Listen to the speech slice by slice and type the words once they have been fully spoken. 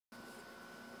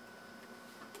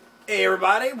Hey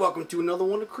everybody, welcome to another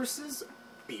one of Chris's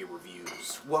beer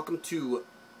reviews. Welcome to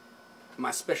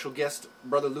my special guest,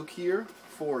 Brother Luke here,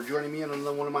 for joining me on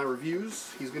another one of my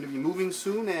reviews. He's going to be moving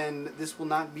soon, and this will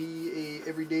not be a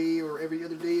everyday or every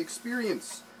other day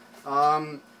experience.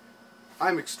 I'm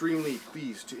extremely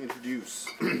pleased to introduce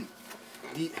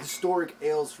the historic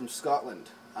ales from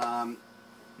Scotland.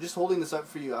 Just holding this up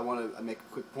for you, I want to make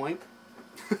a quick point.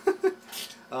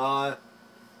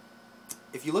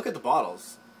 If you look at the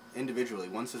bottles individually,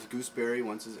 one says gooseberry,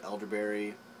 one says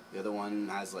elderberry, the other one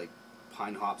has like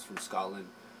pine hops from Scotland.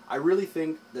 I really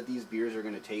think that these beers are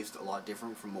going to taste a lot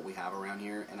different from what we have around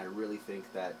here, and I really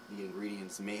think that the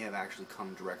ingredients may have actually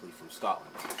come directly from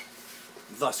Scotland,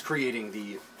 thus creating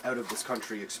the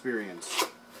out-of-this-country experience.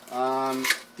 None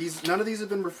of these have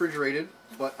been refrigerated,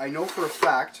 but I know for a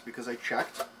fact, because I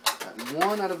checked, that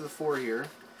one out of the four here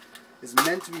is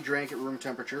meant to be drank at room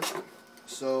temperature.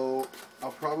 So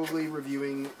I'll probably be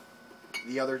reviewing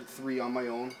the other three on my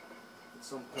own at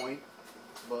some point.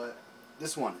 But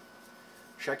this one,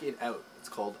 check it out. It's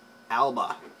called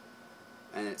Alloa,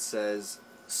 and it says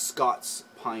Scots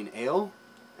Pine Ale,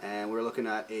 and we're looking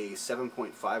at a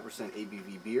 7.5%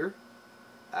 ABV beer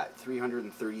at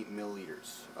 330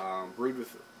 milliliters, brewed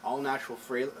with all natural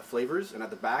flavors. And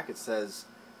at the back it says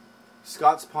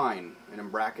Scots Pine, and in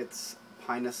brackets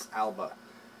Pinus alba.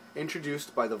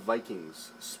 Introduced by the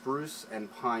Vikings, spruce and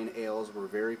pine ales were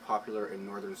very popular in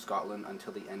northern Scotland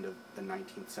until the end of the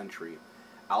 19th century.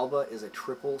 Alba is a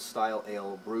triple-style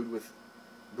ale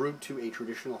brewed to a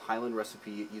traditional Highland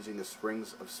recipe using the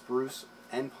springs of spruce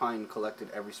and pine collected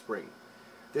every spring.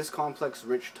 This complex,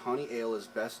 rich, tawny ale is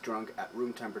best drunk at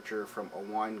room temperature from a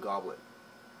wine goblet.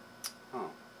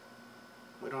 Oh.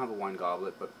 We don't have a wine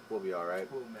goblet, but we'll be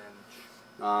alright. We'll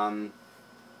manage.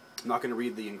 I'm not going to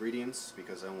read the ingredients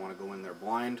because I don't want to go in there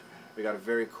blind. We got a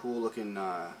very cool looking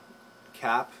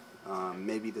cap.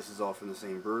 Maybe this is all from the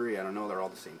same brewery. I don't know. They're all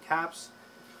the same caps.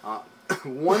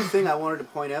 One thing I wanted to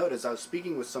point out is I was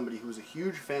speaking with somebody who was a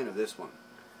huge fan of this one.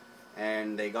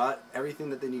 And they got everything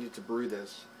that they needed to brew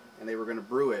this, and they were going to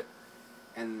brew it.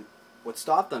 And what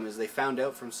stopped them is they found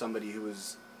out from somebody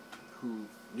who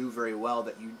knew very well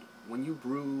that when you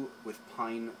brew with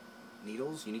pine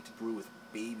needles, you need to brew with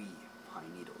baby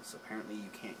pine needles. Apparently you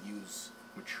can't use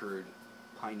matured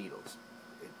pine needles.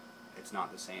 It's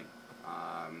not the same.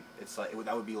 It's like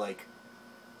that would be like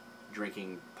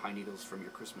drinking pine needles from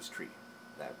your Christmas tree.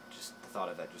 That just the thought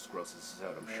of that just grosses us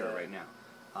out, I'm sure, right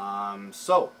now.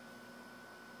 So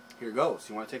here goes.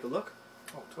 You want to take a look?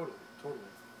 Oh,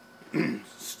 totally.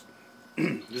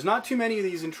 There's not too many of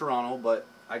these in Toronto, but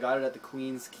I got it at the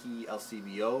Queen's Quay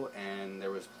LCBO, and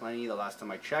there was plenty the last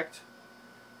time I checked.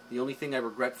 The only thing I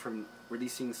regret from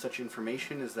releasing such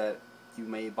information is that you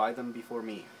may buy them before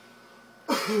me.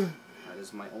 That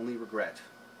is my only regret.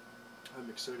 I'm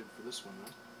excited for this one,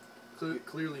 man.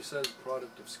 Clearly says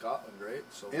product of Scotland, right?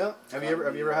 So yeah. Have you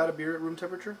ever had a beer at room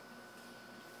temperature?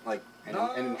 Like and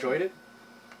enjoyed it?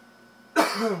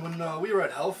 When we were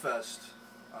at Hellfest,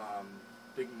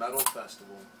 big metal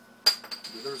festival,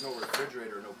 there was no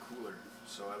refrigerator, no cooler,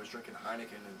 so I was drinking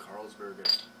Heineken and Carlsberg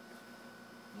at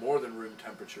more than room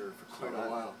temperature for quite a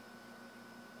while.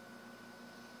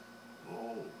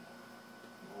 Whoa.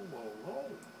 Whoa.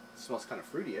 It smells kind of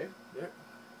fruity, eh? Yeah.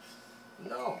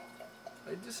 No.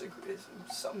 I disagree. It's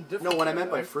something different. No, what I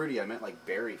meant by fruity, I meant like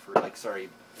berry fruit. Like, sorry,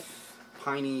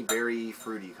 piney, berry,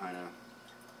 fruity kind of.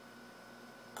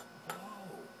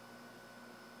 Whoa.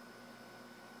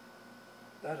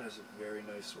 That has a very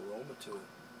nice aroma to it.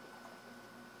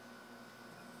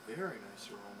 A very nice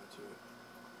aroma to it.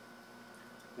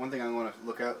 One thing I want to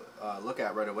look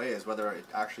at right away is whether it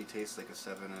actually tastes like a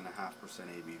 7.5%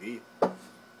 ABV.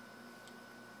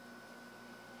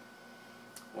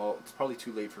 Well, it's probably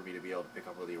too late for me to be able to pick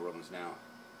up all the aromas now.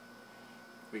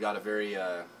 We got a very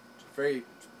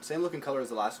same looking color as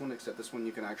the last one, except this one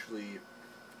you can actually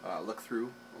look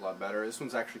through a lot better. This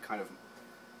one's actually kind of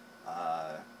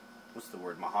what's the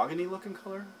word? Mahogany looking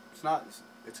color. It's not.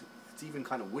 It's even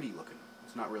kind of woody looking.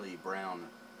 It's not really brown,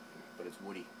 but it's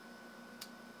woody.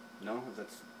 No? Is that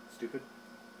stupid?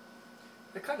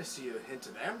 I kind of see a hint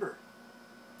of amber.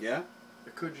 Yeah?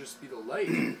 It could just be the light.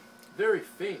 Very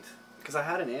faint. Because I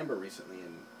had an amber recently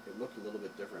and it looked a little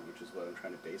bit different, which is what I'm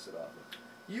trying to base it off of.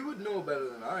 You would know better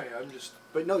than I. I'm just...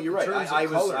 But no, you're right.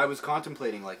 I was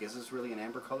contemplating, like, is this really an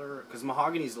amber color? Because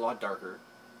mahogany is a lot darker.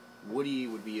 Woody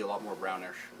would be a lot more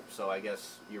brownish. So I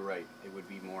guess you're right. It would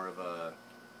be more of a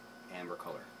amber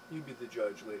color. You be the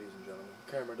judge, ladies and gentlemen.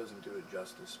 Camera doesn't do it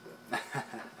justice, but...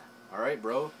 All right,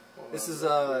 bro. This is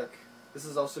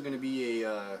also going to be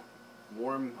a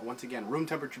warm, once again, room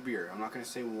temperature beer. I'm not going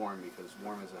to say warm because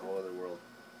warm is a whole other world.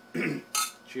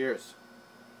 Cheers.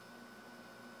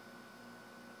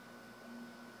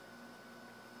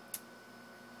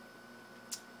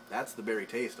 That's the berry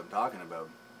taste I'm talking about.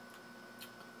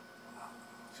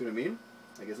 See what I mean?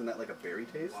 Like, isn't that like a berry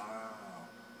taste? Wow.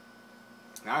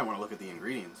 Now I want to look at the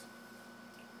ingredients.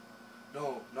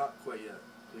 No, not quite yet.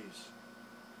 Please.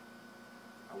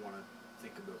 I want to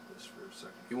think about this for a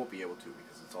second. You won't be able to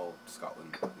because it's all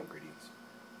Scotland ingredients.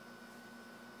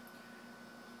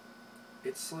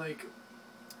 It's like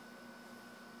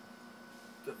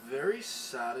the very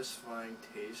satisfying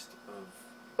taste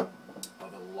of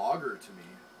a lager to me,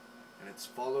 and it's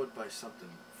followed by something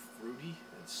fruity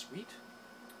and sweet,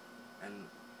 and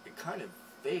it kind of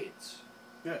fades.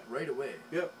 Yeah. Right away.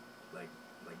 Yep. Like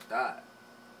that.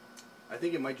 I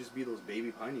think it might just be those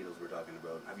baby pine needles we're talking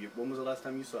about. When was the last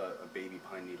time you saw a baby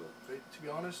pine needle? To be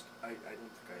honest, I don't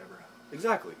think I ever have.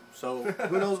 Exactly. So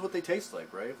who knows what they taste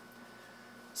like, right?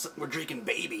 So we're drinking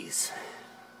babies.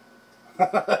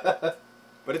 But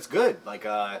it's good. Like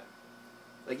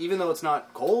even though it's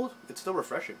not cold, it's still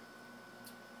refreshing.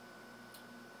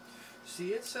 See,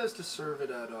 it says to serve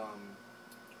it at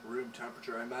room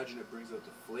temperature. I imagine it brings out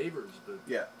the flavors, but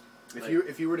yeah. If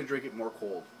like, you were to drink it more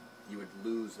cold, you would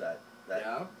lose that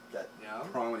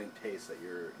prominent taste that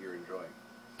you're enjoying.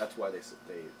 That's why they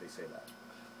say that.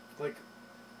 Like,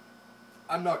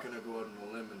 I'm not gonna go out on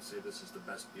a limb and say this is the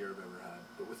best beer I've ever had,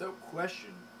 but without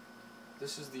question,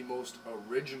 this is the most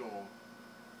original,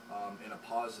 in a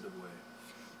positive way.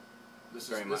 This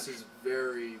is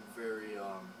very, very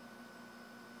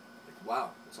like,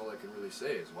 wow. That's all I can really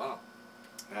say is wow.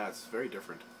 Yeah, it's very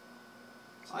different.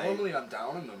 So normally I'm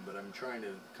down on them, but I'm trying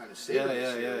to kind of savor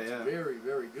this here. It's very,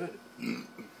 very good.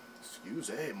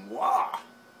 Excusez-moi.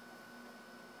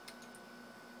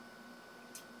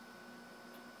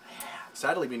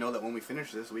 Sadly, we know that when we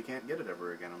finish this, we can't get it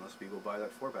ever again unless we go buy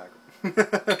that 4-pack.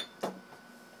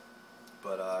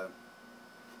 But I'll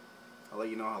let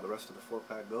you know how the rest of the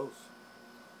 4-pack goes.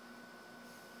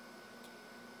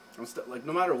 I'm still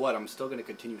no matter what, I'm still gonna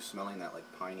continue smelling that like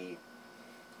piney,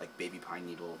 like baby pine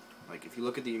needle. Like if you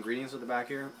look at the ingredients at the back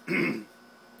here,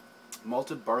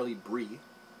 malted barley brie.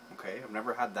 Okay, I've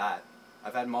never had that.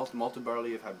 I've had malted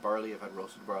barley. I've had barley. I've had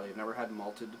roasted barley. I've never had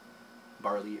malted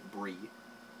barley brie.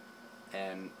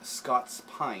 And Scots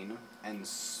pine and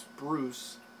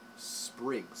spruce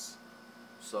sprigs.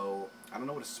 So I don't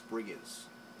know what a sprig is,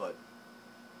 but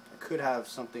it could have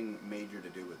something major to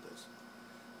do with this.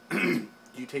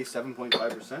 Do you taste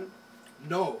 7.5%?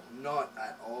 No, not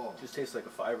at all. It just tastes like a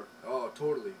fiber. Oh,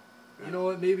 totally. Yeah. You know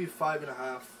what? Maybe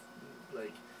 5.5.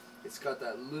 Like, it's got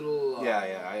that little. Yeah,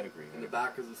 I'd agree. In the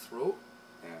back of the throat.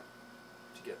 Yeah.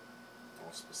 To get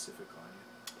all specific on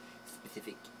you.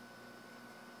 Specific.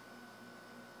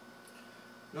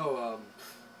 No,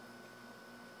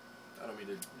 I don't mean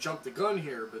to jump the gun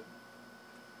here, but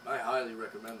I highly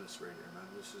recommend this right here, man.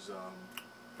 This is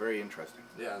very interesting.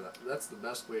 Yeah, that's the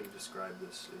best way to describe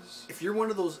this. Is if you're one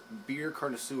of those beer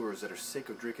connoisseurs that are sick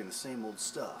of drinking the same old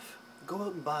stuff, go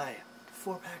out and buy a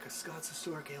 4-pack of Scots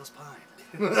Historic Ales Pine.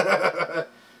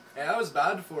 Yeah, I was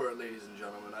bad for it, ladies and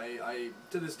gentlemen. I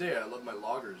to this day I love my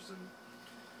lagers, and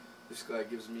this guy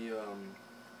gives me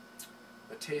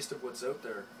a taste of what's out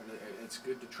there, and it's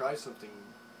good to try something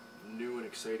new and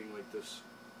exciting like this.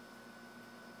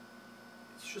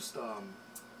 It's just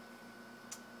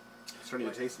starting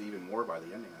to taste it even more by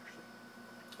the ending, actually.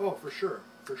 Oh, for sure,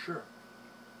 for sure.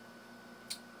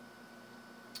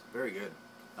 Very good.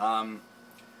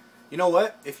 You know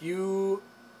what? If you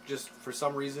just for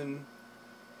some reason,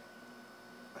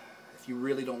 if you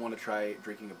really don't want to try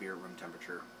drinking a beer at room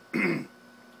temperature,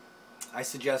 I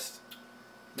suggest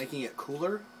making it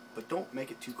cooler, but don't make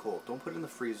it too cold. Don't put it in the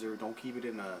freezer. Don't keep it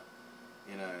in a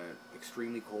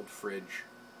extremely cold fridge.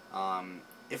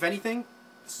 If anything,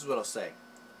 this is what I'll say.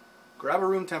 Grab a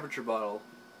room temperature bottle,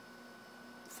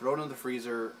 throw it in the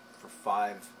freezer for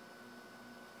 5,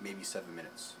 maybe 7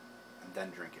 minutes, and then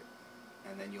drink it.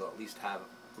 And then you'll at least have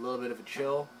a little bit of a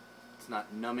chill. It's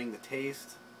not numbing the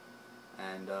taste.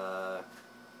 And,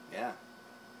 yeah.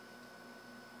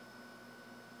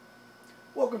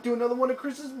 Welcome to another one of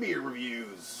Chris's beer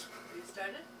reviews. You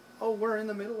started? Oh, we're in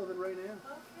the middle of it right now.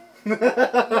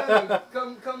 Yeah,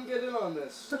 come get in on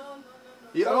this. No.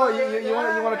 You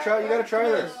want to try? You gotta try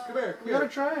this. Come here. You gotta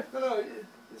try it. No,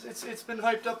 it's been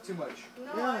hyped up too much.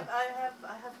 No, Yeah. I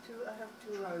have to.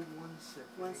 Try one sip.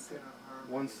 One sip.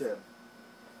 One sip.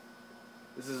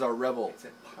 This is our Rebel. It's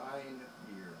a pine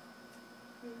beer.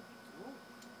 Oh,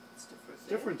 it's different. It's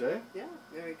different, eh? Yeah,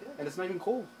 very good. And it's not even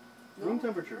cold. No, Room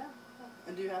temperature. Yeah.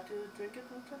 And do you have to drink it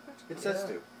room temperature? It says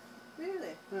to.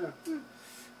 Really? Yeah.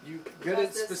 You get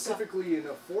it specifically in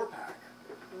a 4-pack.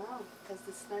 Wow, has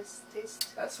this nice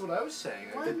taste. That's what I was saying.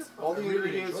 Wonderful. All the I really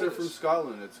ingredients enjoy are from this.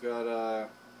 Scotland. It's got,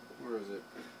 where is it?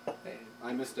 Hey,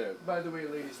 I missed out. by the way,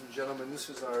 ladies and gentlemen, this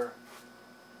is our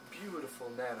beautiful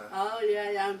Nana. Oh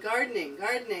yeah, I'm gardening,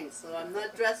 so I'm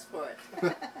not dressed for it.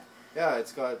 Yeah,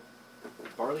 it's got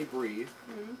barley brie,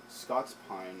 Mhm. Scots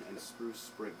pine, and spruce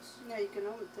sprigs. Yeah, you can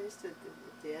only taste it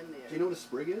at the end there. Do you know what a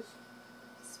sprig is?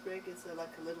 Sprig is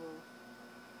like a little.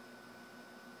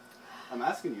 I'm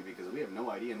asking you because we have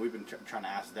no idea, and we've been trying to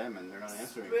ask them, and they're not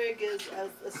answering. Sprig is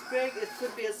a sprig. It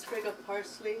could be a sprig of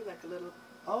parsley, like a little.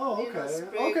 Oh, You know, okay.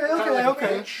 sprig. Okay, Kind of okay, like a okay.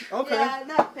 pinch. Okay. Yeah,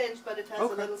 not pinch, but it has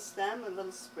Okay. a little stem, a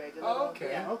little sprig. A Oh, little,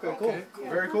 okay. Yeah. Okay, cool. Okay, cool.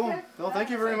 Very cool. Okay. Well, thank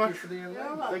you very Thank much. you for the You're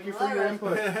enlightenment. welcome. Thank you for All your right.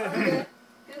 input. Okay.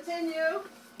 Continue.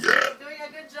 You're doing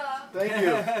a good job. Thank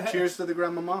you. Cheers to the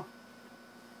grandmama.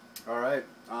 All right,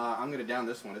 I'm gonna down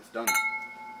this one. It's done.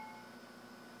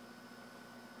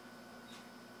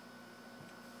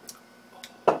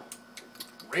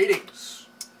 Ratings.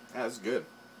 Yeah, it's good.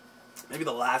 Maybe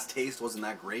the last taste wasn't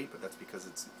that great, but that's because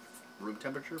it's room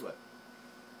temperature. But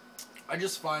I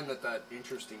just find that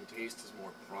interesting taste is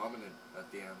more prominent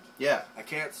at the end. yeah, I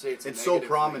can't say it's a it's so negative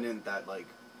prominent that like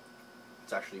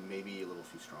it's actually maybe a little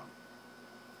too strong,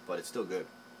 but it's still good.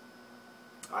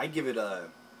 I give it a.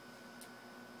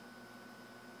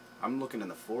 I'm looking in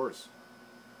the 4s.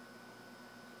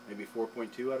 Maybe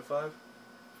 4.2 out of 5.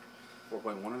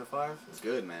 4.1 out of 5. It's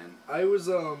good, man. I was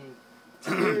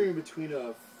teetering between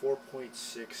a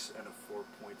 4.6 and a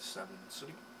 4.7. So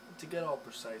to get all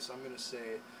precise, I'm gonna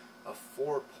say a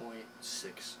 4.65.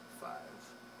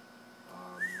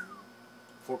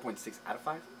 4.6 out of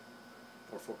 5,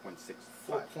 or 4.65.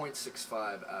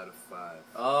 4.65 out of 5.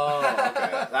 Oh,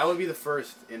 okay. That would be the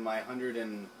first in my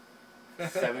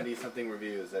 170 something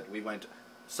reviews that we went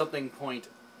something point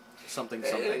something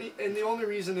something. And the only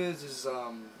reason is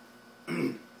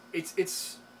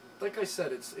it's like I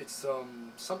said, it's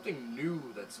something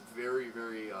new that's very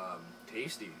very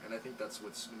tasty, and I think that's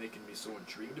what's making me so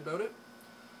intrigued about it.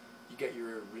 You get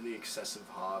your really excessive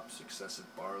hops, excessive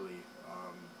barley,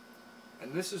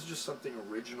 and this is just something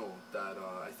original that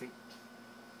I think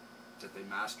that they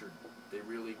mastered. They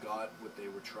really got what they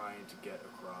were trying to get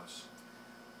across.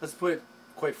 Let's put it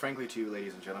quite frankly to you,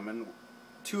 ladies and gentlemen.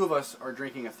 2 of us are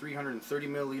drinking a 330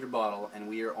 milliliter bottle, and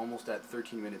we are almost at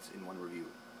 13 minutes in one review.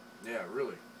 Yeah,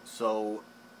 really. So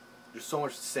there's so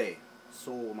much to say.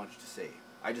 So much to say.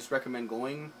 I just recommend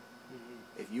going.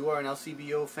 If you are an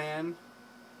LCBO fan,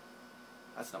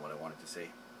 that's not what I wanted to say.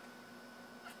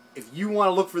 If you want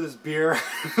to look for this beer,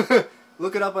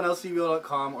 look it up on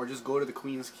lcbo.com, or just go to the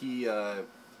Queen's Quay, I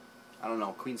don't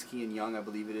know, Queen's Quay and Yonge, I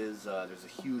believe it is. There's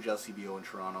a huge LCBO in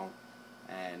Toronto,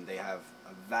 and they have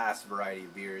a vast variety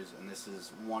of beers, and this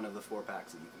is one of the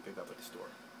 4-packs that you can pick up at the store.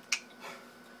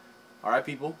 Alright,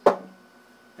 people.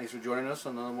 Thanks for joining us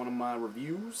on another one of my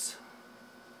reviews.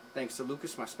 Thanks to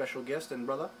Lucas, my special guest and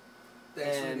brother.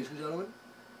 Thanks, And ladies and gentlemen.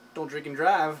 don't drink and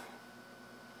drive,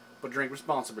 but drink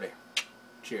responsibly.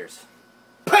 Cheers.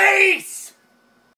 Peace!